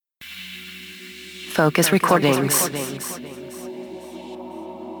Focus Recordings.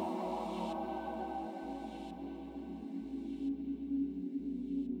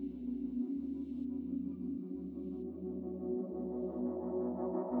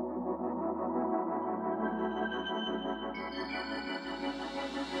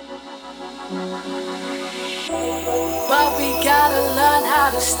 But we gotta learn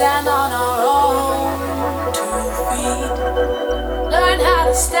how to stand on our own 2 feet. Learn how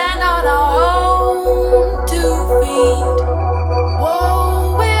to stand on our own 2 feet.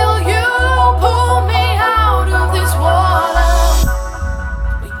 Whoa, will you pull me out of this water?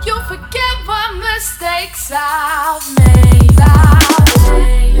 Will you forgive what mistakes I've made?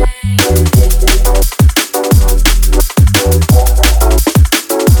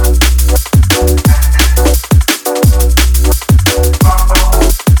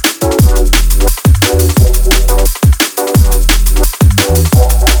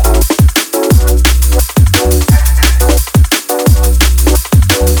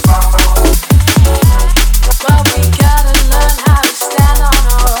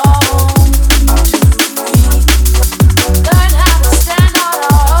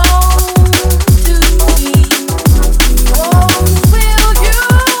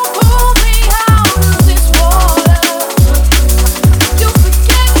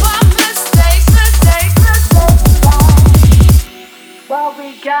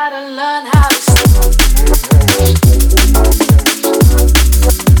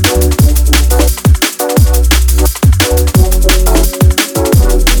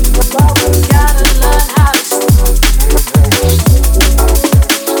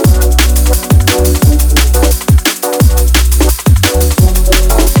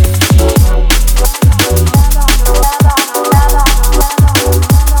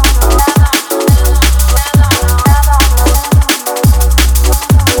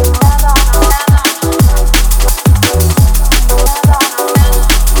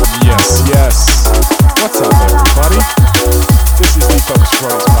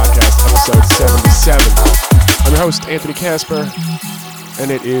 Anthony Casper, and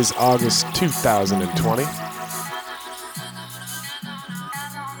it is August 2020.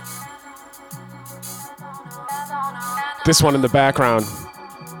 This one in the background,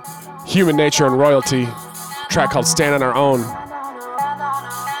 Human Nature and Royalty, track called Stand on Our Own.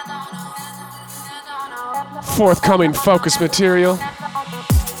 Forthcoming Focus material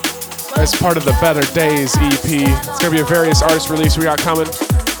as part of the Better Days EP. It's going to be a various artist release we got coming.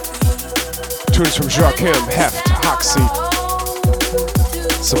 Tunes from Joachim, Heft, Hoxie,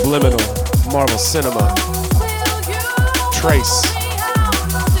 Subliminal, Marvel Cinema, Trace,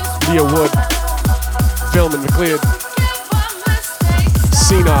 Leah Wood, Film and McLeod,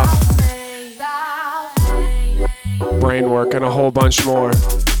 Scene-Off, Brainwork, and a whole bunch more.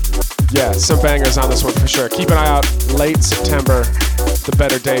 Yeah, some bangers on this one for sure. Keep an eye out, late September, the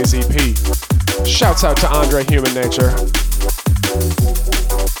Better Days EP. Shouts out to Andre Human Nature.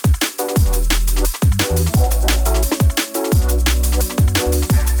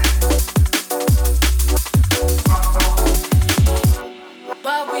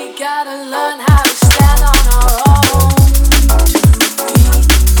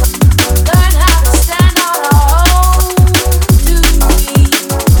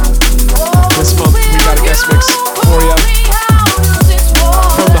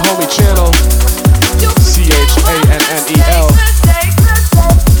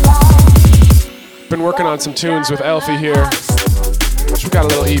 On some tunes with Elfie here. We got a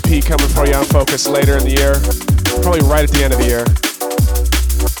little EP coming for you on Focus later in the year, probably right at the end of the year.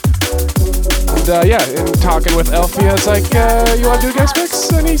 And yeah, in talking with Elfie, I was like, you want to do a guest mix?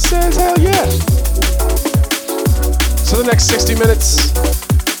 And he says, hell yeah. So the next 60 minutes,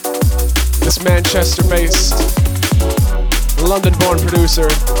 this Manchester-based, London-born producer,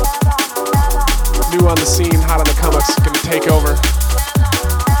 new on the scene, hot on the comics, gonna take over.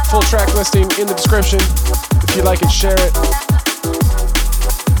 Full track listing in the description. If you like it, share it.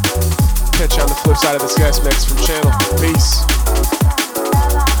 Catch you on the flip side of this guest mix from Channel. Peace.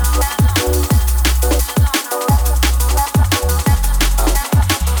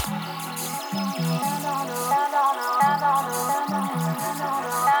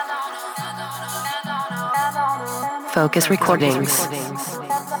 Focus Recordings.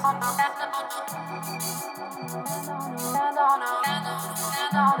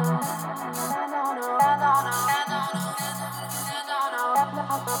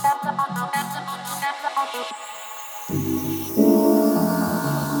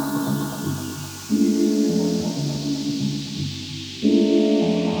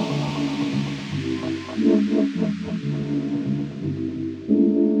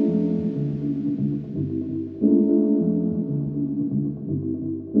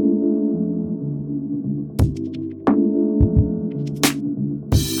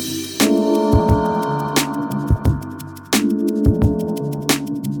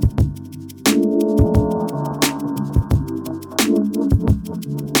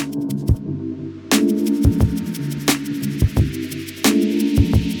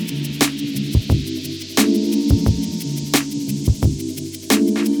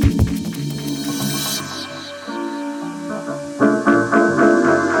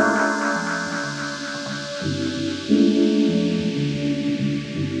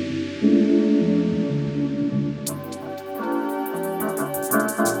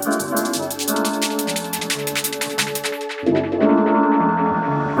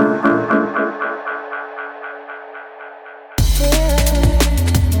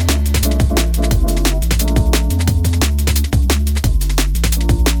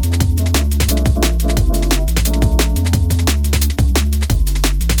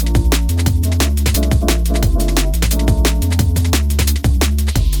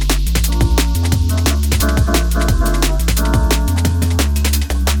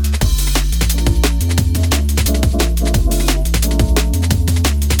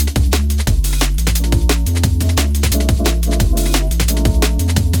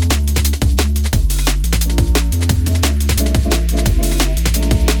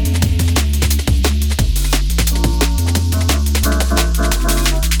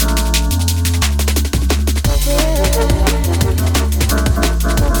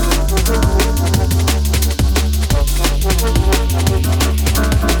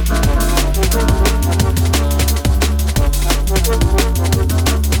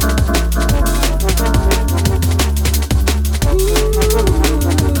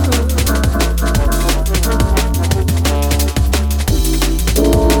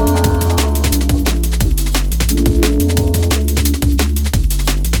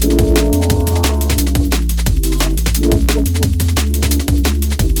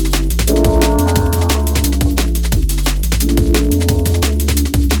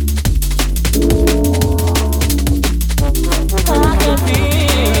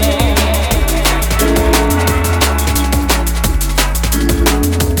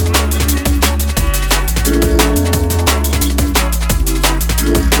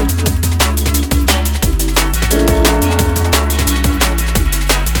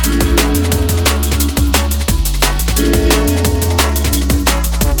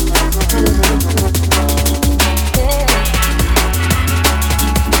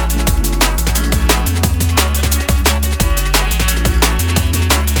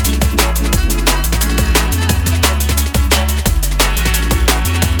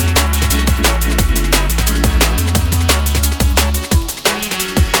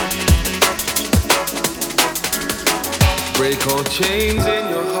 chains in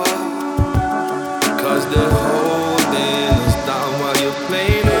your heart, 'cause they're holding us down while you're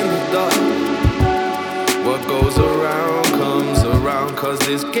playing in the dark. What goes around comes around, 'cause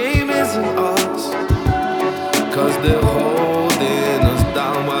this game isn't ours. 'Cause they're holding us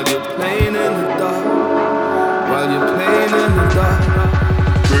down while you're playing in the dark. While you're playing in the dark.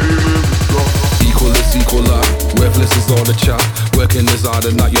 Equal is equal up, worthless is all the chat. Working is hard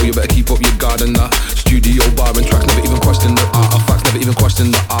and that, yo, you better keep up your guard and that. Studio bar and track, never even question the artifacts, never even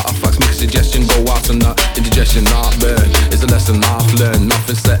question the artifacts. Make a suggestion, go out and that. Indigestion, not burn, it's a lesson I've learned.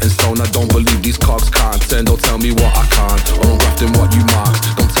 Nothing set in stone, I don't believe these cogs can't turn. Don't tell me what I can't, or I'm grafting what you mark.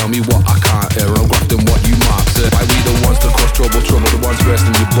 Don't tell me what I can't hear, or I'm grafting what you mark. Why we the ones to cause trouble, the ones rest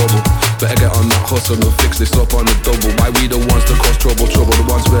in your bubble. Better get on that hustle and fix this up on the double. Why we the ones to cause trouble, the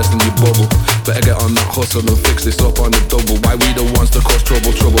ones rest in your bubble. Better get on that hustle and fix this up on the double. Why we the ones to cause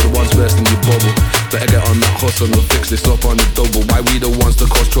trouble, the ones rest in your bubble. Better get on that hustle and fix this up on the double. Why we the ones to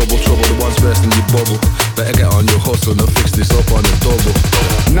cause trouble, the ones rest in your bubble. Better get on your hustle and fix this up on the double.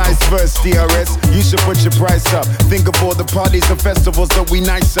 Nice verse, DRS, you should put your price up. Think of all the parties and festivals that we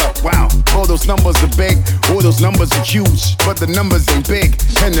nice up. Wow, all those numbers are big, all those numbers are huge. But the numbers ain't big,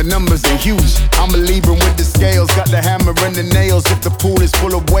 and the numbers ain't huge. I'm a Libra with the scales, got the hammer and the nails. If the pool is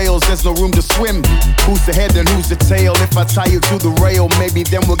full of whales, there's no room to swim. Who's the head and who's the tail? If I tie you to the rail, maybe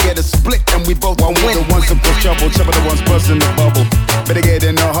then we'll get a split and we both won't win. The ones that push trouble, the ones bursting the bubble. Better get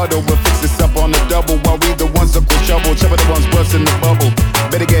in the huddle, we'll fix this up on the double. While we the ones that push trouble, the ones bursting the bubble.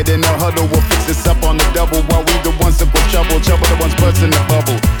 Better get in the huddle, we'll fix this up on the double. While we the ones that push trouble, the ones bursting the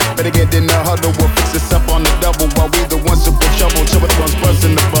bubble. Better get in the huddle, we'll fix this up on the double. While we the ones that push trouble, the ones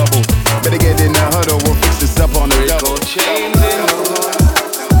bursting the bubble. Better get in the huddle, we'll fix this up on the double. Chains in your heart,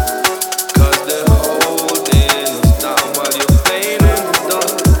 'cause they're holding us down while you're playing in the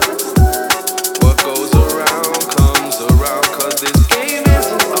dark. What goes around comes around, 'cause this game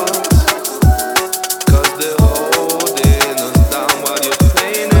isn't ours. 'Cause they're holding us down while you're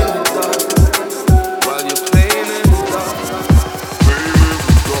playing in the dark. While you're playing in the dark.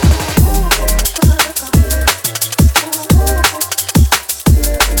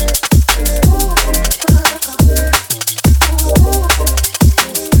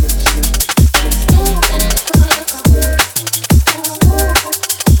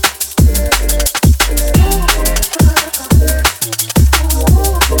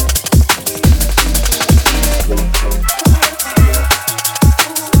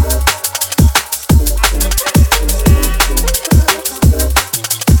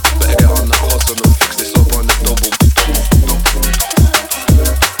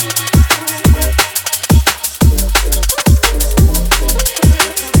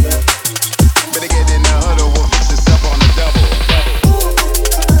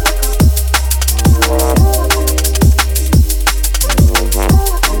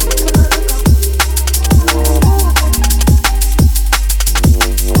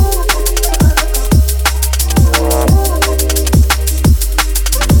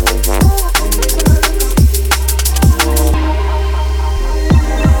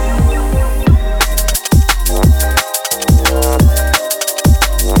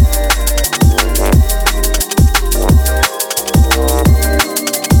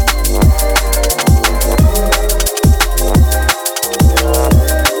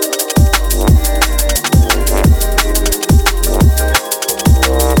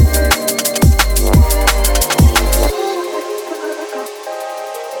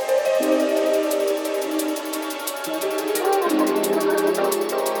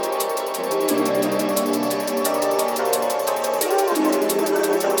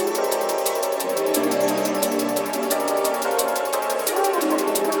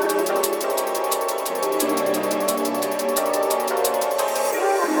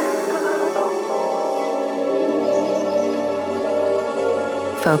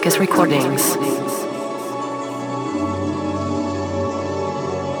 Focus Recordings.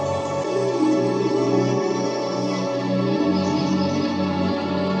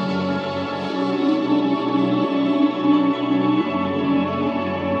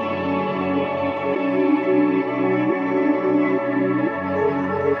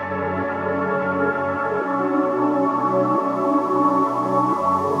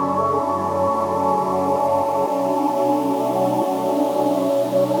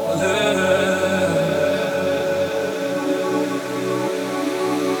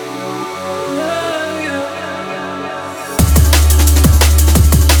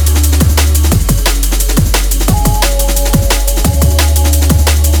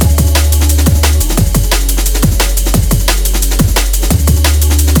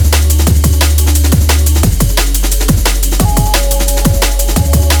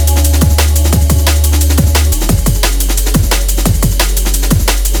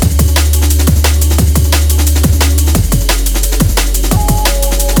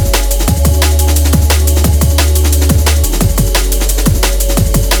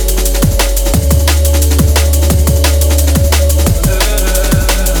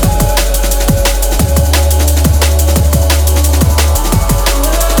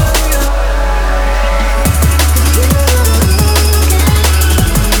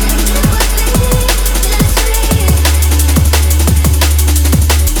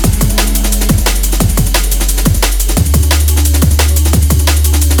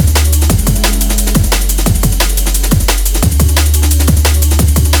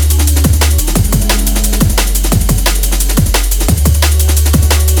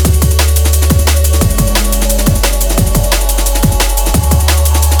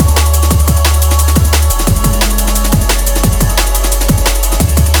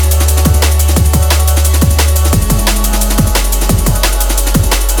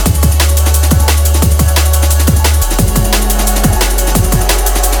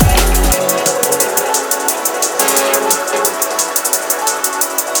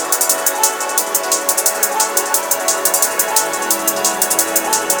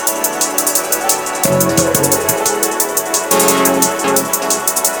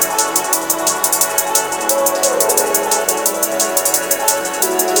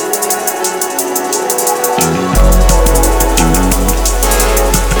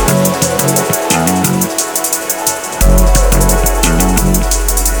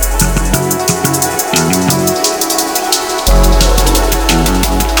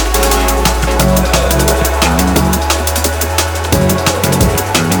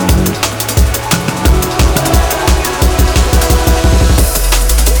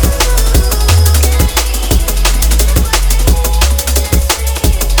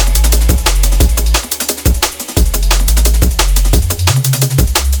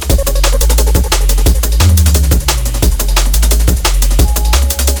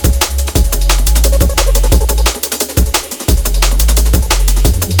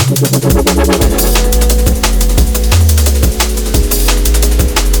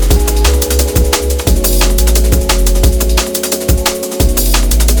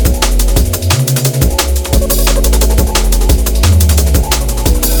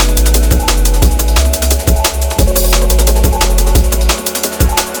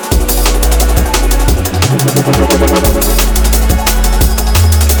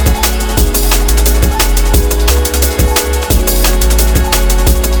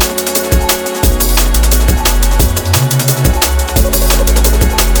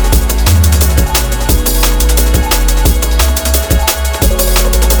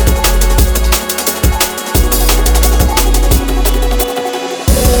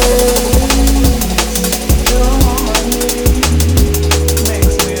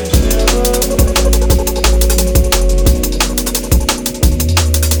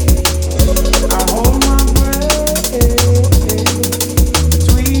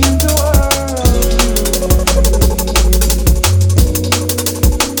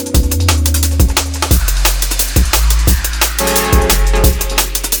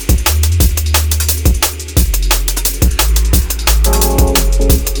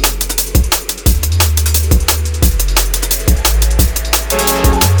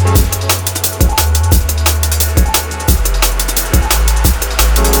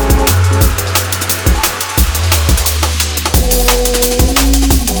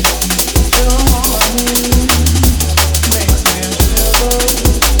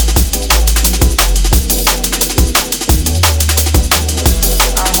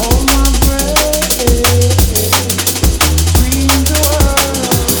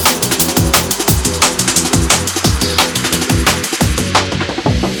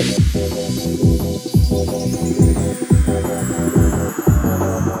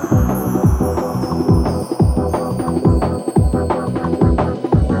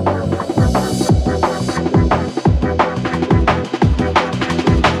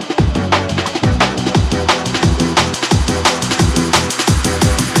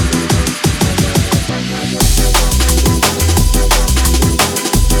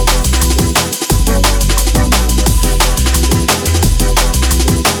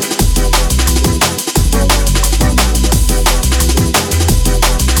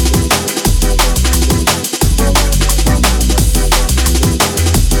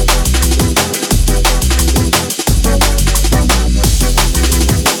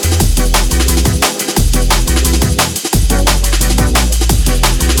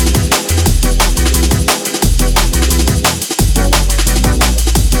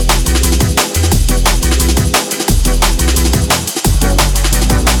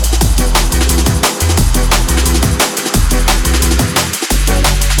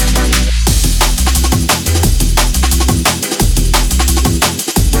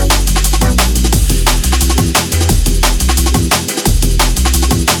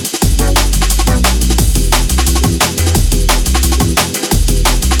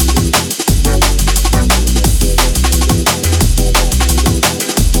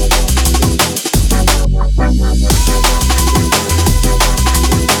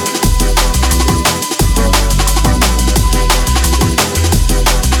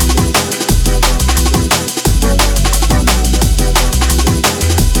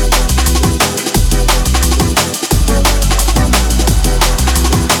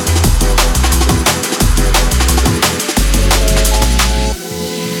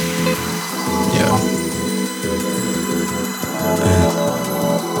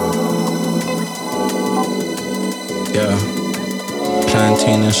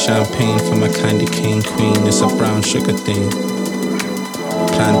 and champagne for my candy cane queen. It's a brown sugar thing.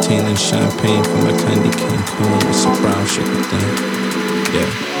 Plantain and champagne for my candy cane queen. It's a brown sugar thing. Yeah.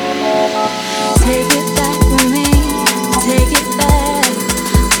 Take it back from me. Take it back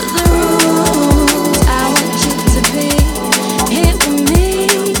to the roots. I want you to be here for me.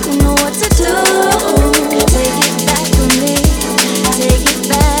 You know what to do. Take it back from me. Take it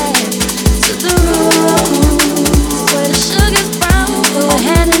back to the roots where the sugar's brown, where we're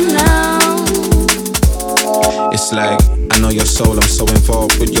heading now. It's like I know your soul, I'm so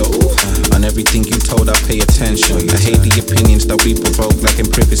involved with you. On everything you told, I pay attention. I hate the opinions that we provoke, like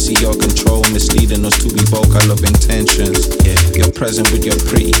in privacy or control, misleading us to evoke our love intentions. Yeah, you're present with your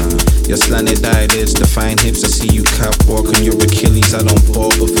pretty, your slanted eyelids, the fine hips. I see you catwalk on your Achilles. I don't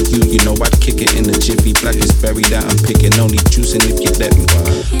fall, but for you, you know I'd kick it in a jiffy. Black is berry that I'm picking, only juicing if you let me.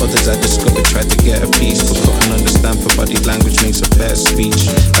 Others I discovered tried to get a piece, but couldn't understand for body language makes a better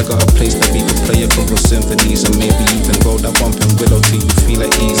speech. I got a place that we could play a couple symphonies, and maybe even roll that bumping willow till you feel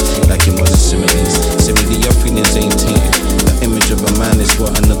at ease, like your mother's similes. Simile, your feelings ain't tainted. The image of a man is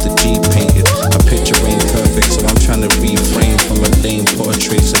what another G painted. A picture ain't perfect, so I'm trying to refrain from a lame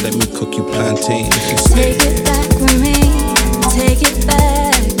portrait. So let me cook you plantain if you stay. Take it back from me. Take it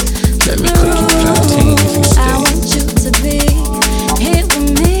back. Let me cook you plantain if you stay. I want you to be here with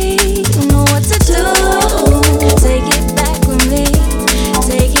me. You know what to do. Take it back with me.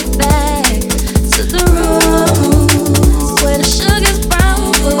 Take it back to the roots where the sugar's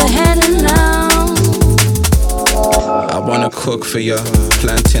brown, where we're heading now. I wanna cook for ya,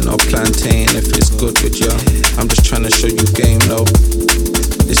 plantain or plantain if it's good with ya. I'm just trying to show you game, no.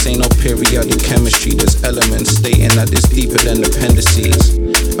 This ain't no periodic chemistry, there's elements stating that it's deeper than appendices.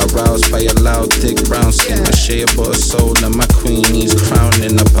 Aroused by a loud, thick brown skin, my shea but a soul and my queen needs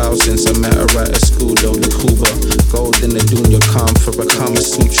crowning. About since I met her at a school though, the Cuba. Gold in the dunya calm for a Kama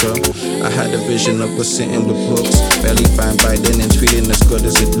Sutra. I had a vision of us sitting with books, barely fine by then and feeling as good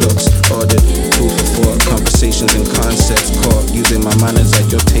as it looks. Ordered food for thought, conversations and concepts caught, using my manners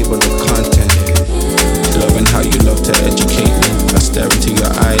at your table of content. Loving how you love to educate me. I stare into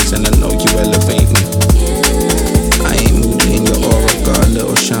your eyes and I know you elevate me. I ain't moody in your aura, got a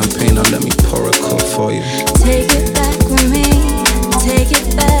little champagne, now let me pour a cup for you. Take it back with me. Take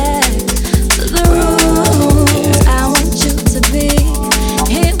it back to the roots. I want you to be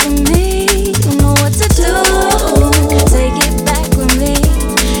here with me. You know what to do. Take it back with me.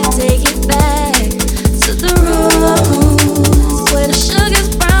 Take it back to the roots where the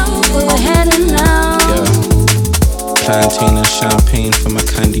sugar's brown, where we're heading now. Yeah. Plantain and champagne for my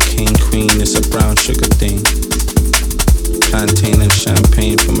candy cane queen. It's a brown sugar thing. Plantain and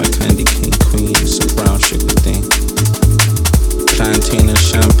champagne for my candy cane queen. It's a brown sugar thing. Plantain and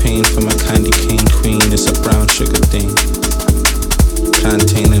champagne for my candy cane queen. It's a brown sugar thing.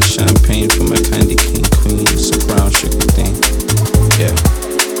 Plantain and champagne for my candy cane queen. It's a brown sugar thing. Yeah.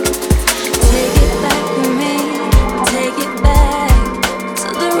 Take it back with me. Take it back to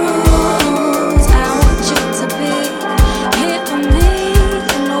the roots. I want you to be here for me.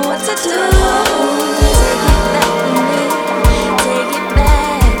 You know what to do. Take it back with me. Take it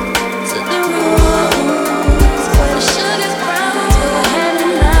back to the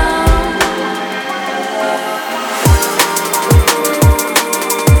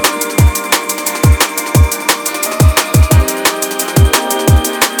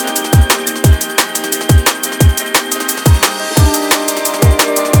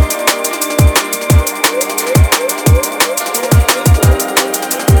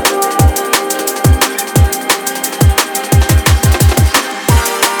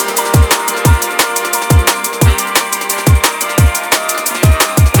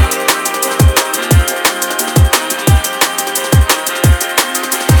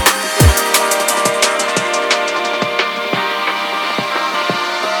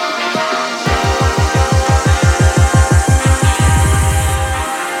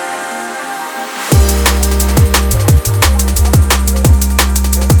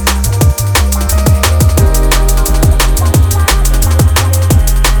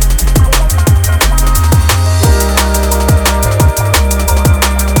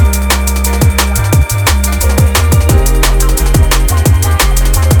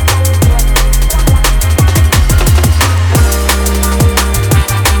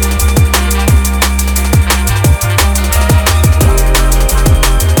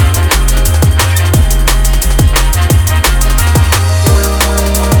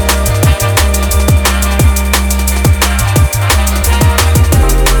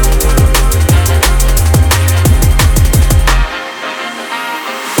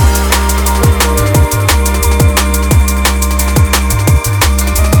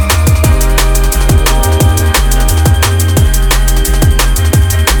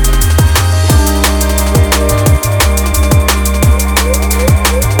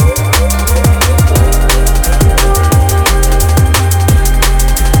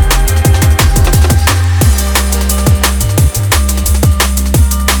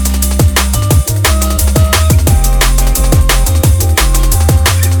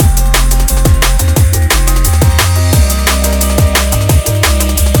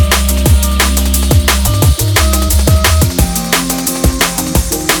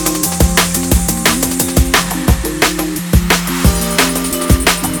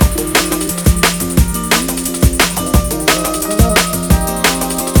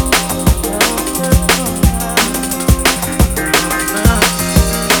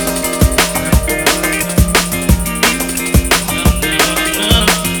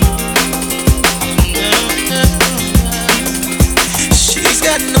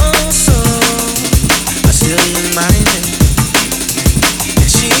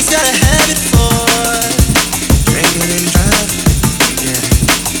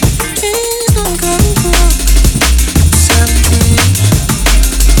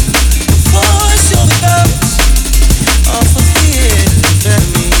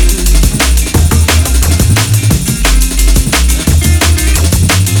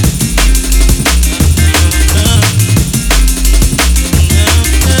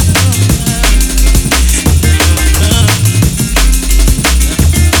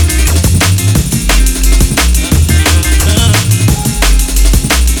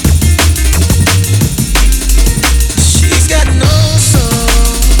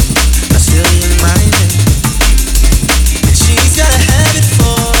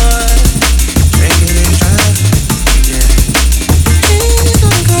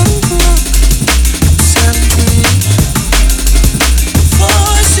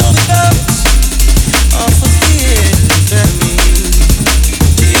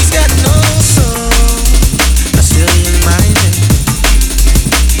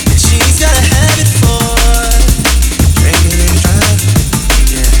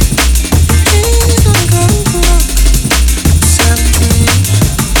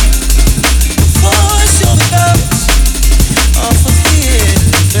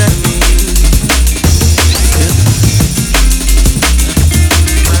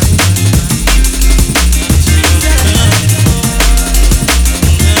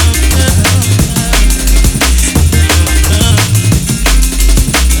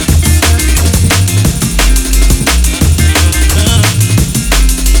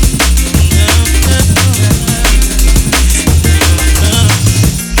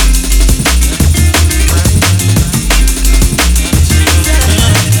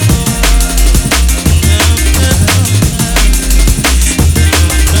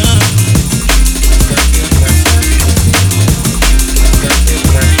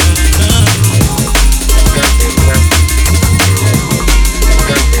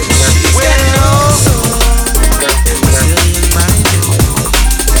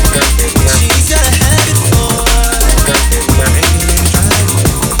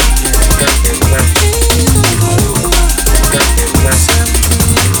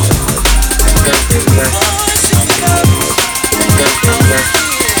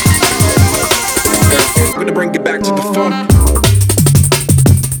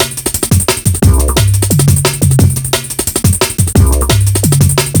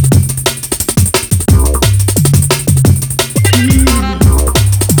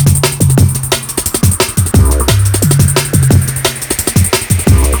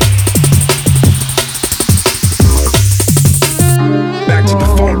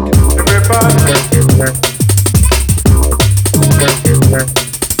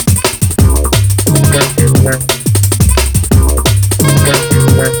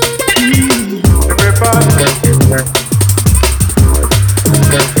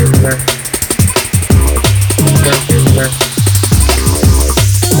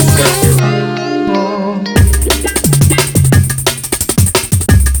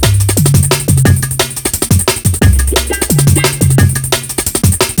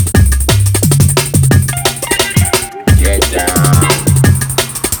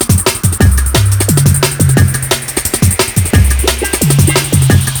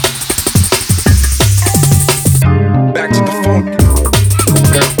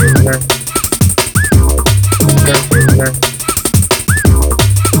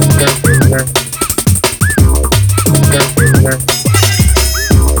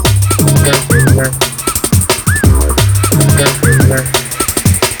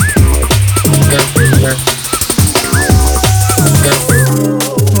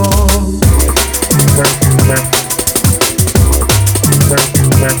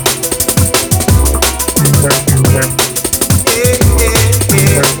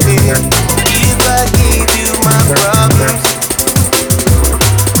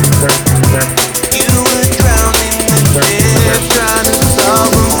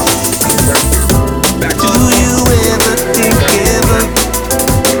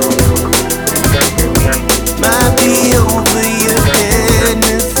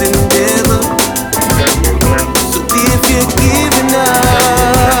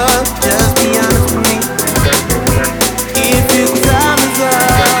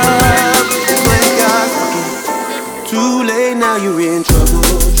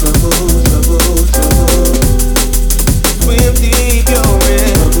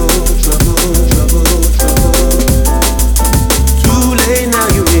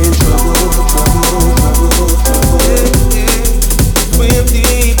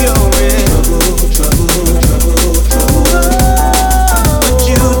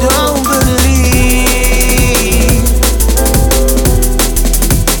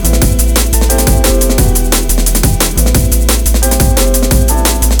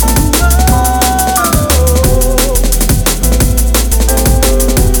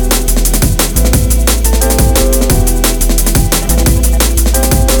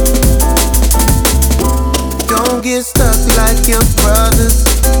your brothers.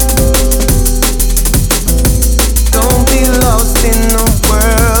 Don't be lost in the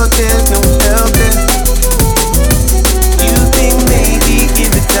world, there's no help there. You think maybe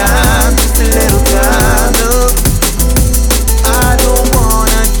give it time, just a little time. Look, I don't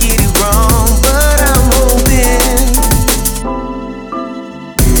wanna get it wrong, but I'm hoping.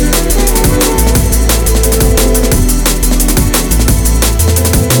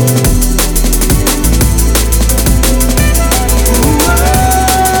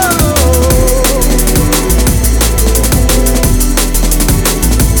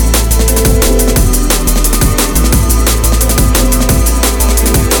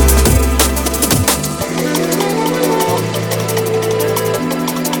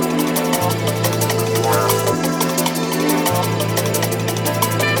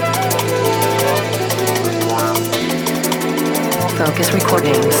 Focus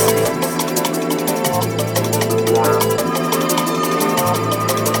Recordings.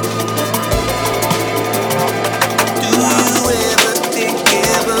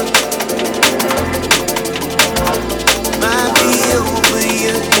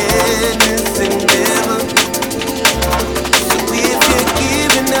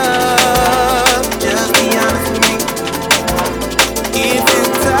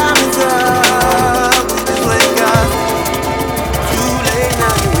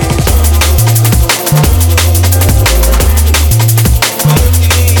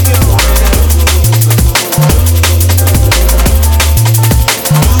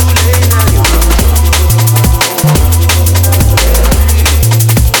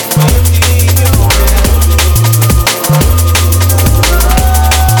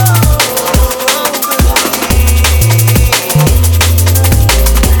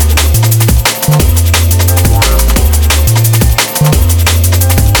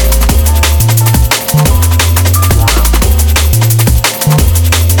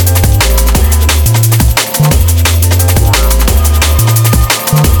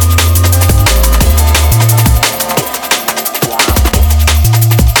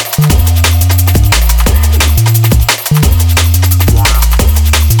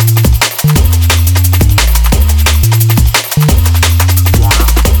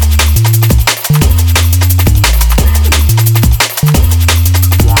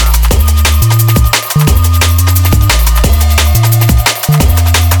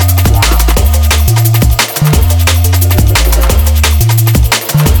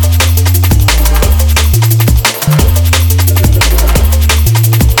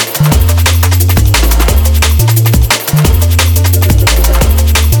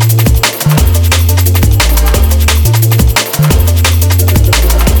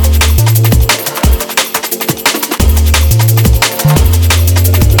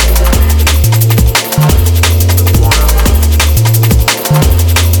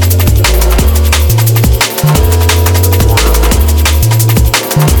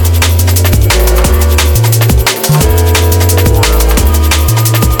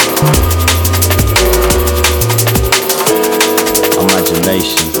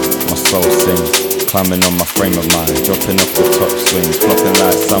 Climbing on my frame of mind, dropping off the top swings, flopping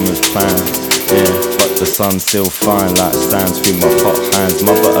like summer's plans. Yeah, but the sun's still fine, like sands through my hot hands.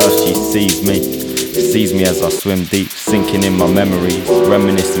 Mother Earth, she sees me as I swim deep, sinking in my memories,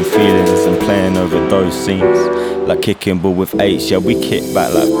 reminiscing feelings and playing over those scenes. Like kicking ball with H, yeah, we kick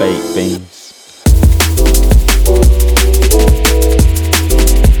back like baked beans.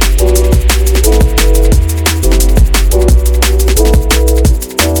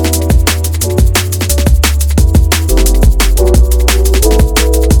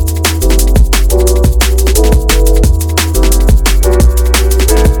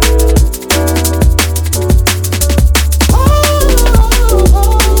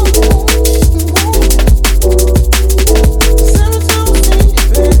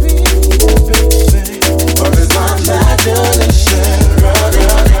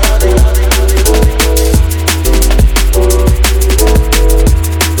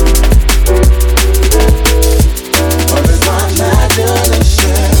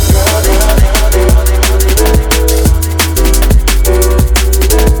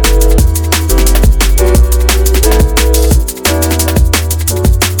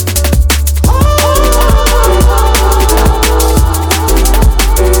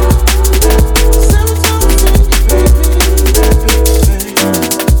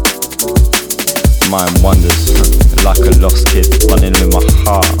 Mind wanders like a lost kid, running with my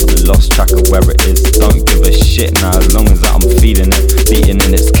heart, lost track of where it is. Don't give a shit now, as long as I'm feeling it, beating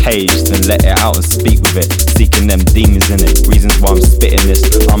in its cage. Then let let it out and speak with it. Seeking them demons in it, reasons why I'm spitting this.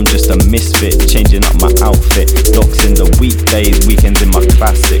 I'm just a misfit, changing up my outfit. Locks in the weekdays, weekends in my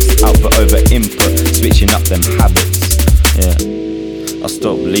classics. Output over input, switching up them habits. Yeah, I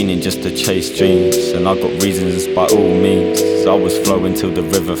stopped leaning just to chase dreams, and I got reasons by all means. I was flowing till the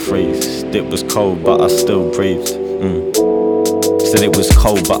river freezed. It was cold but I still breathed. Said it was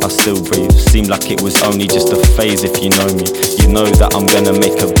cold but I still breathe. Seemed like it was only just a phase. If you know me, you know that I'm gonna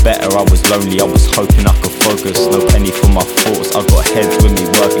make it better. I was lonely, I was hoping I could focus. No penny for my thoughts, I got heads with me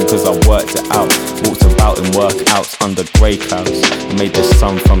working cause I worked it out. Walked about in workouts under grey clouds. I made the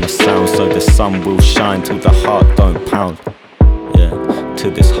sun from a sound, so the sun will shine till the heart don't pound. Yeah,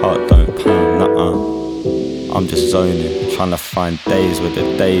 till this heart don't pound. Nuh-uh, I'm just zoning, trying to find days where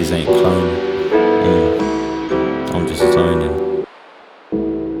the days ain't cloning. I'm just zoning.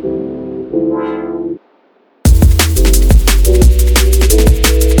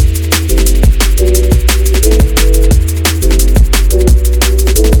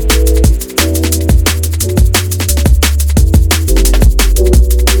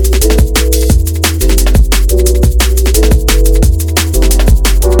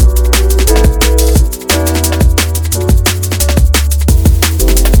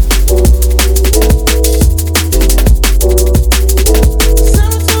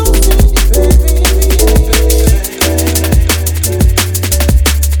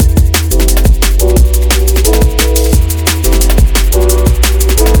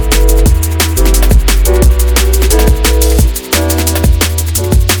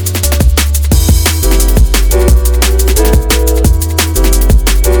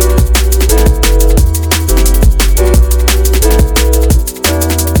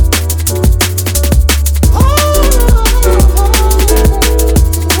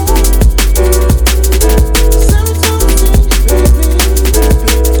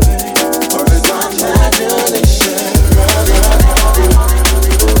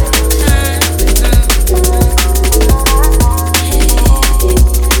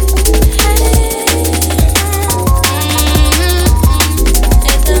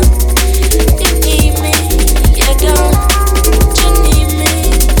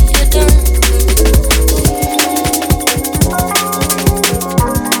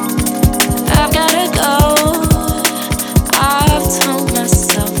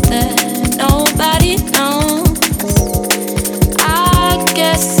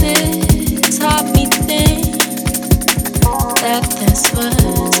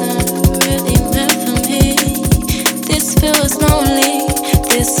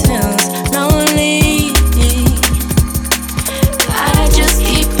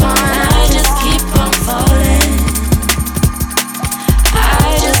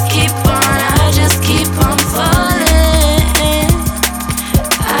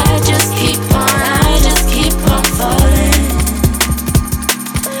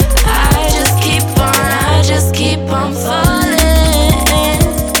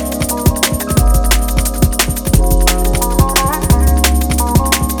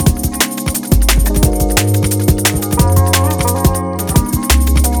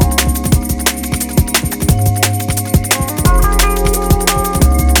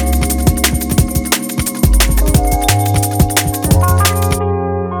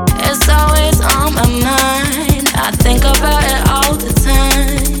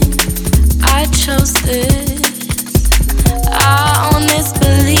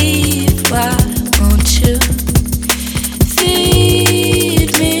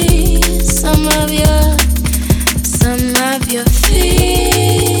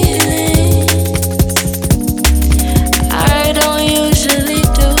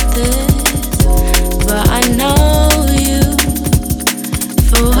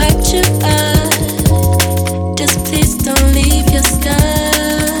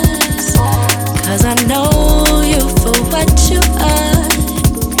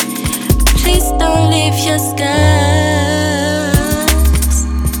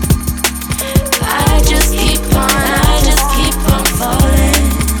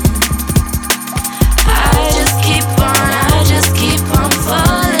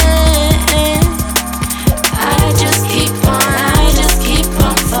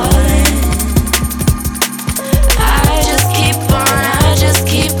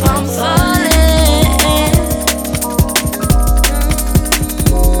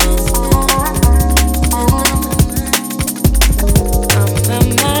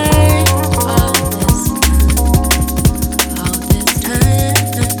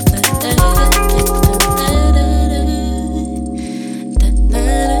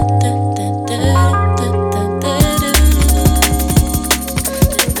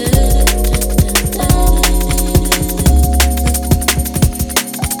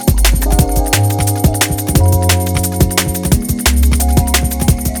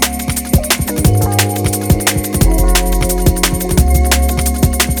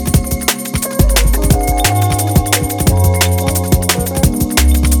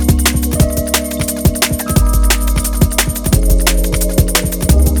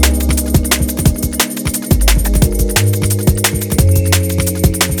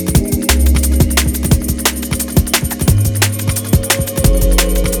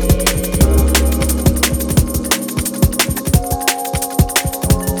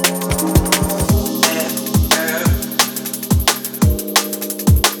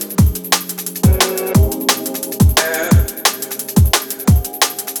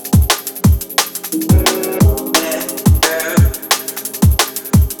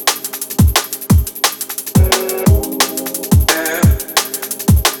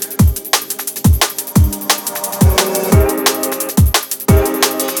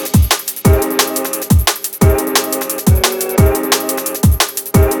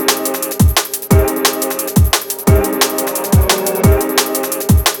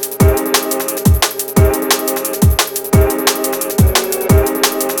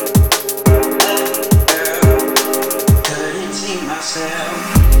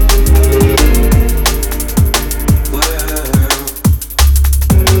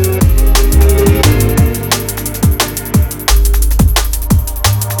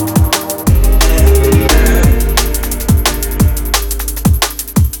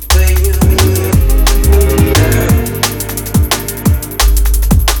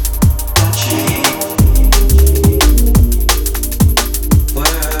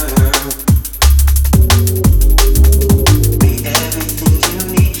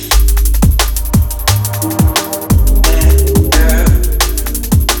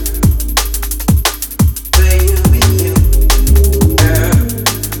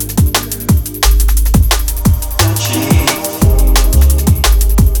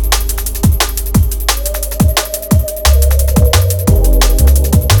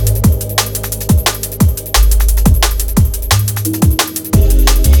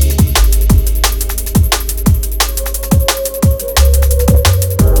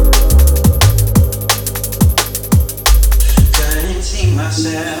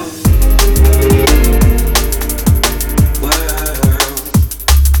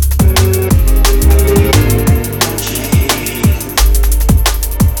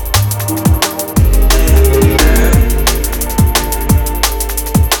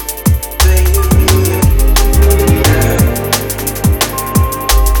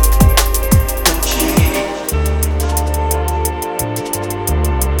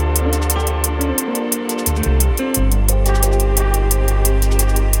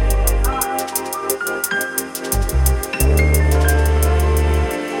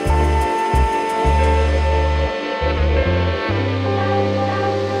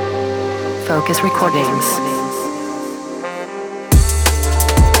 Focus Recordings.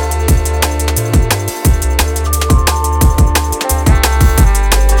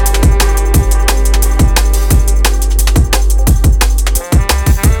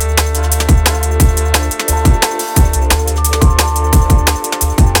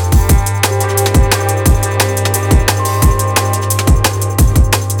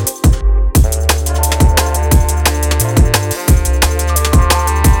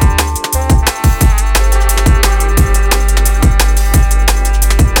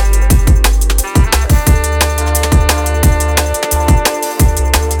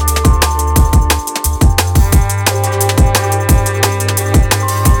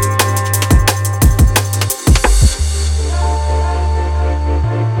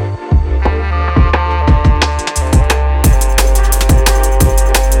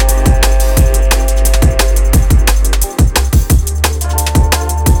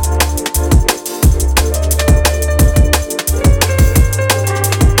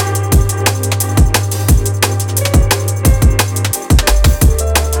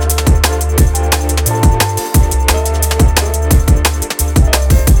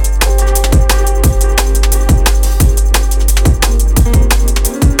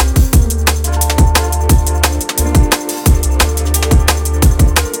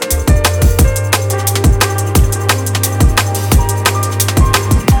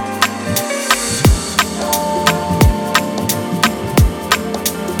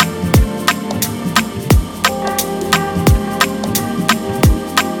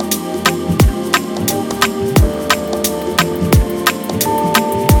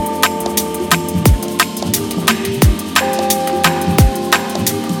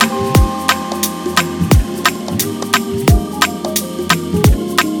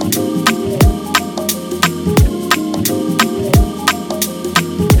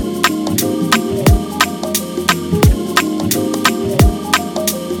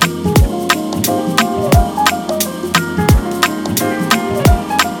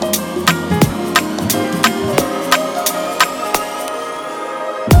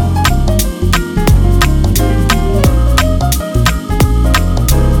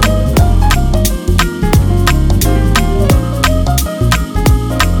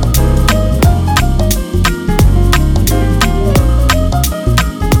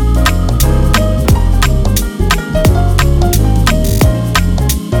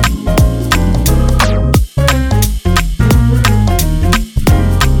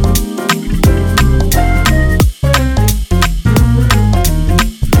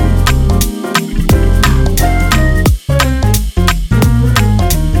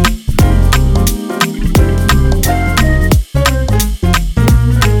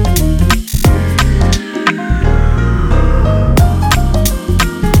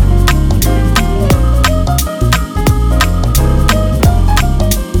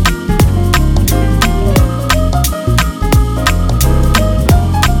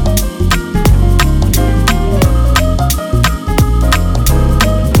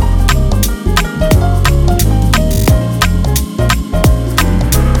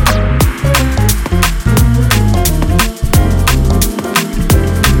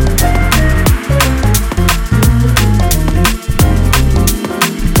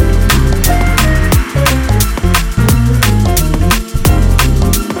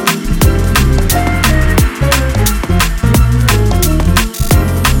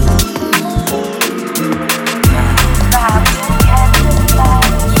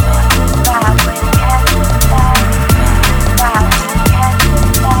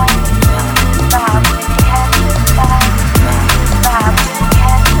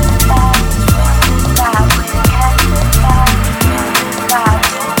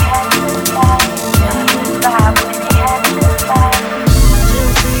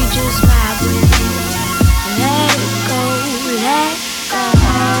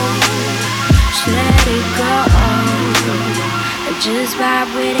 Just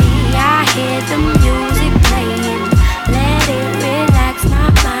vibe with it, I hear the music playing. Let it relax my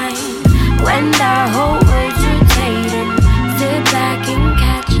mind.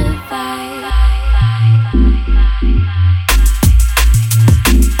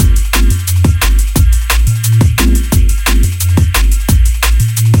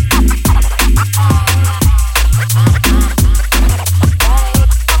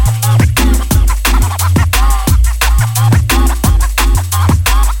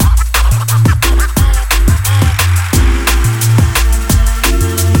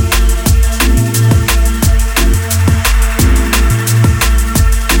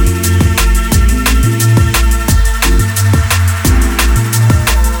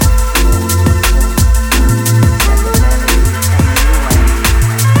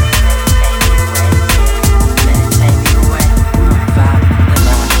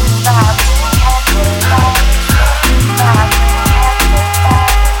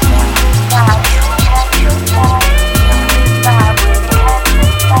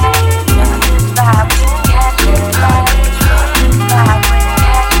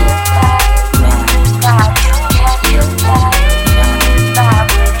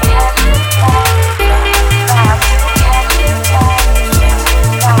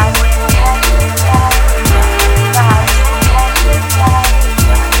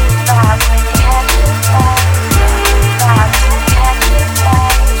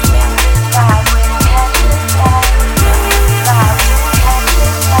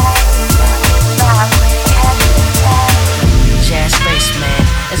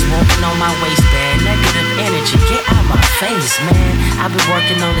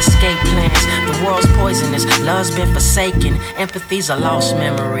 love's been forsaken. Empathy's a lost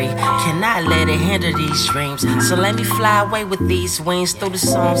memory. Cannot let it hinder these dreams. So let me fly away with these wings through the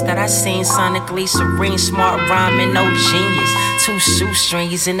songs that I sing. Sonically serene, smart rhyming, no genius. 2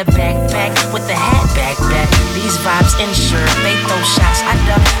 shoestrings in the backpack with the hat backpack. These vibes insured, they throw shots, I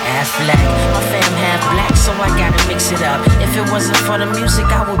duck Affleck. My fam half black, so I gotta mix it up. If it wasn't for the music,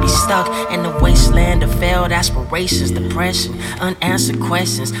 I would be stuck in the wasteland of failed aspirations, depression, unanswered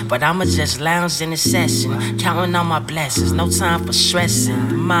questions. But I'ma just lounge in the session, counting on my blessings. No time for stressing.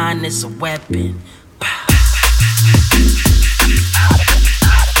 The mind is a weapon.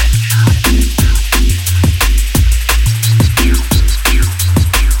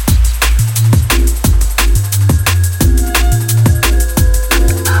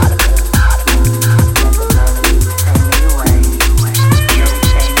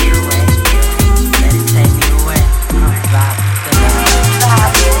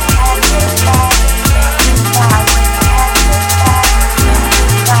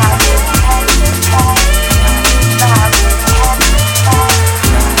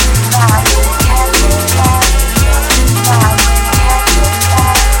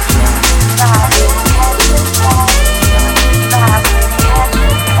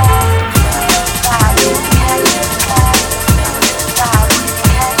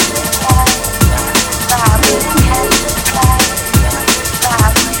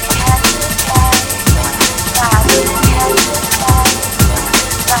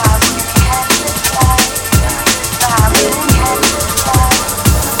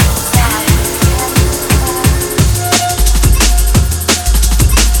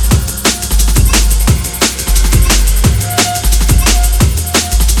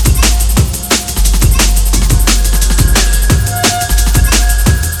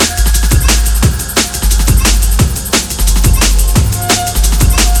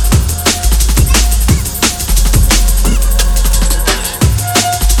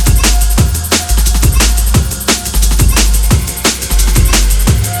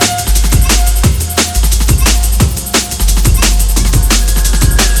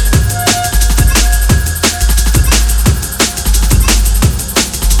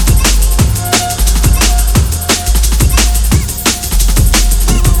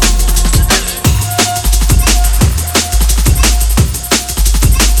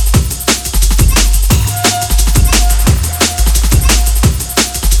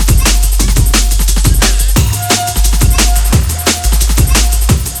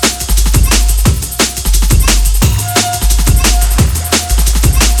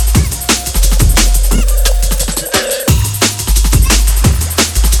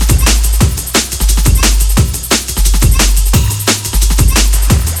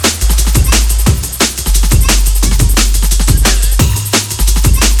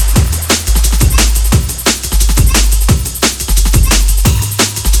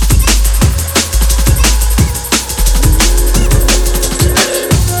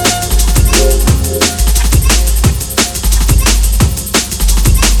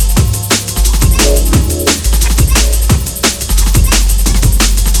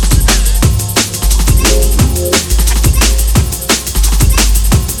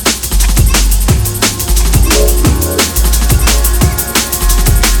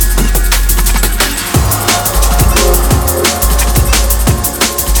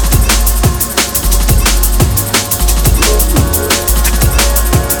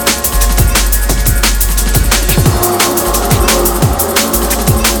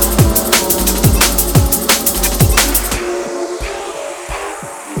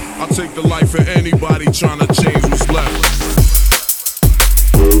 take the life of anybody trying to change what's left.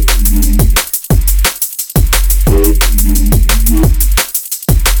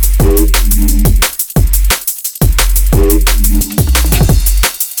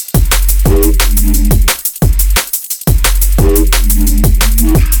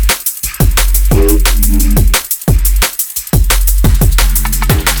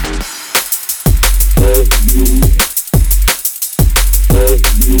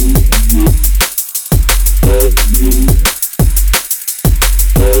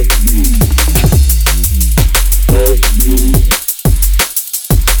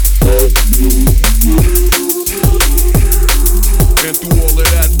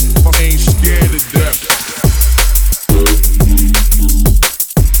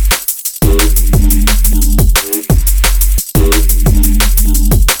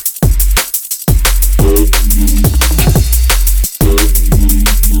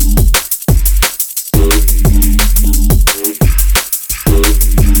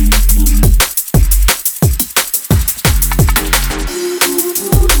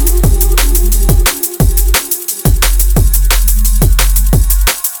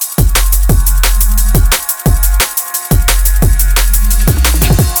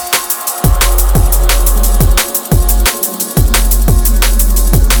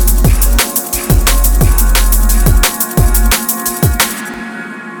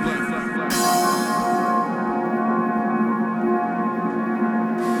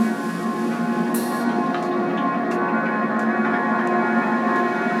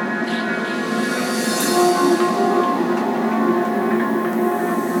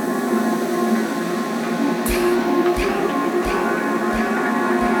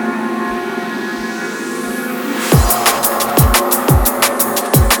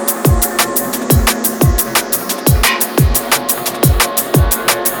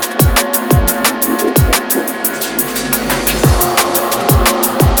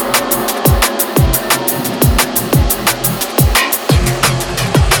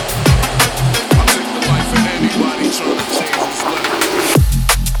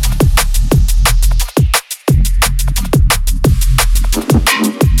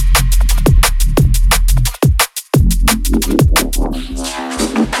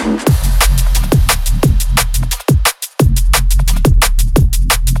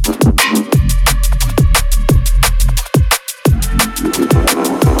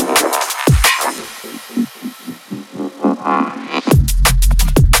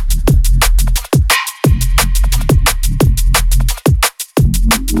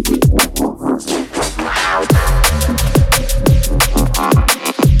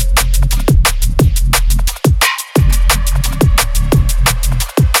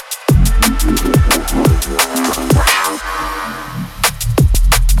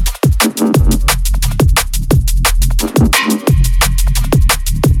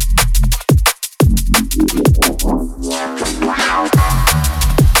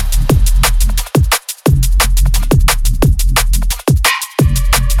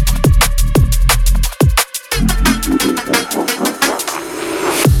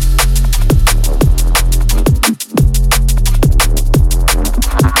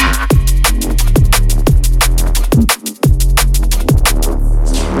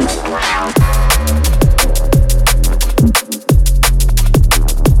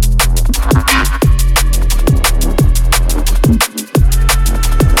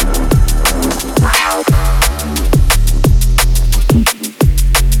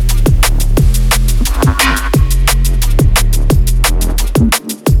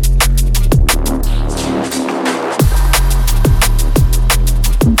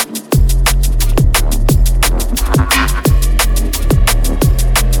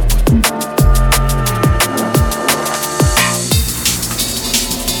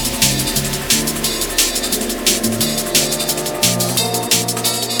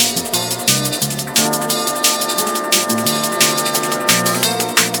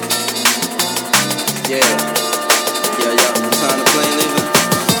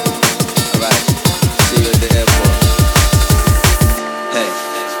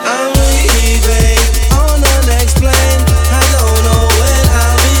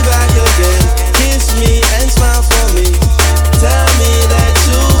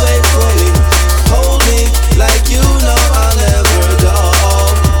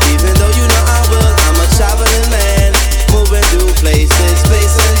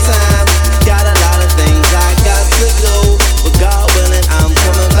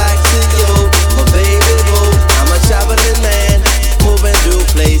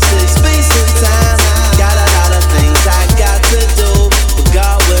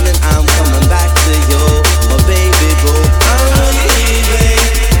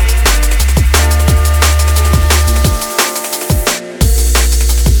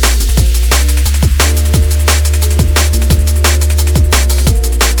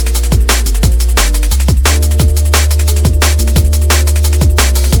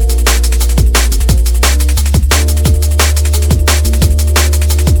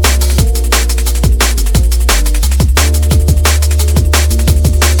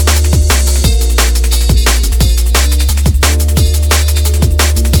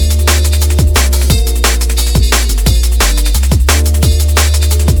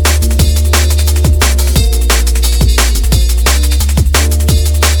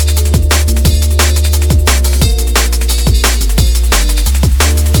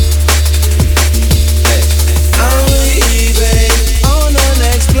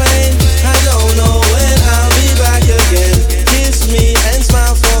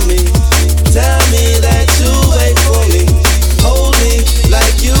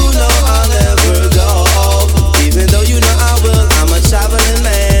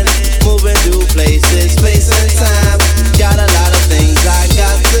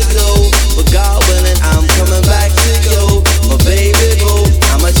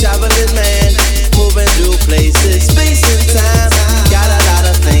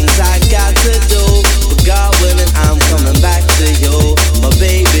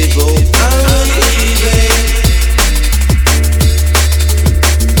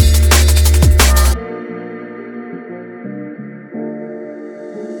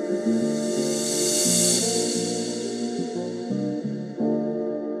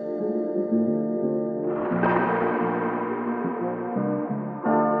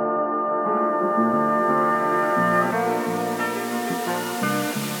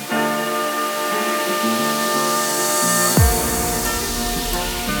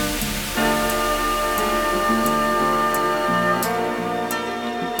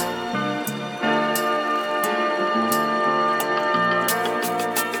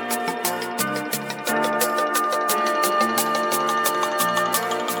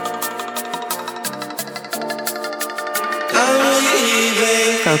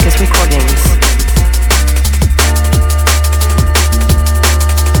 Focus Recordings.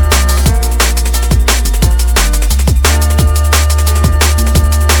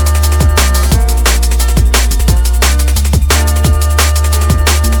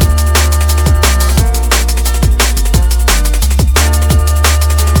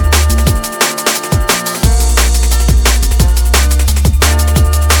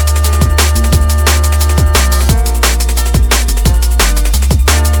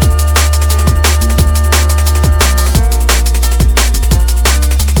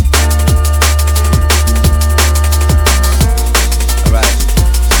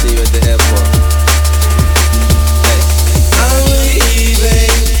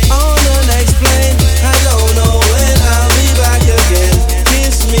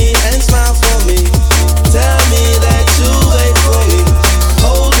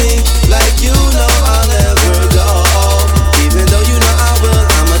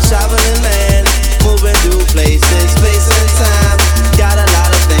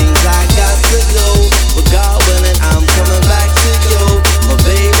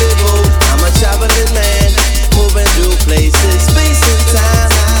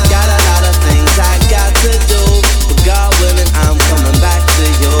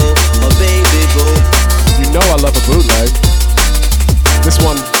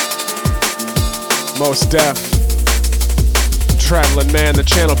 Def, Traveling Man, the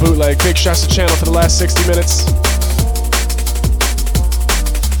channel bootleg. Big shouts to channel for the last 60 minutes.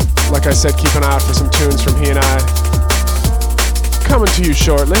 Like I said, keep an eye out for some tunes from he and I coming to you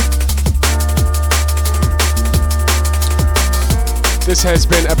shortly. This has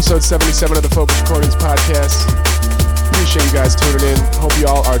been episode 77 of the Focus Recordings podcast. Appreciate you guys tuning in. Hope you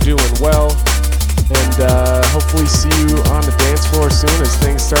all are doing well. And hopefully see you on the dance floor soon as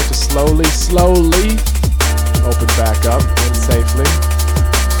things start to slowly open back up and safely.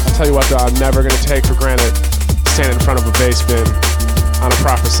 I'll tell you what though, I'm never going to take for granted standing in front of a bass bin on a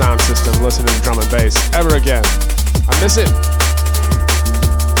proper sound system listening to drum and bass ever again. I miss it.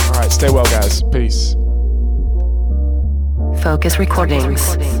 Alright, stay well guys. Peace. Focus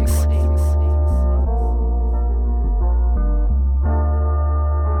Recordings.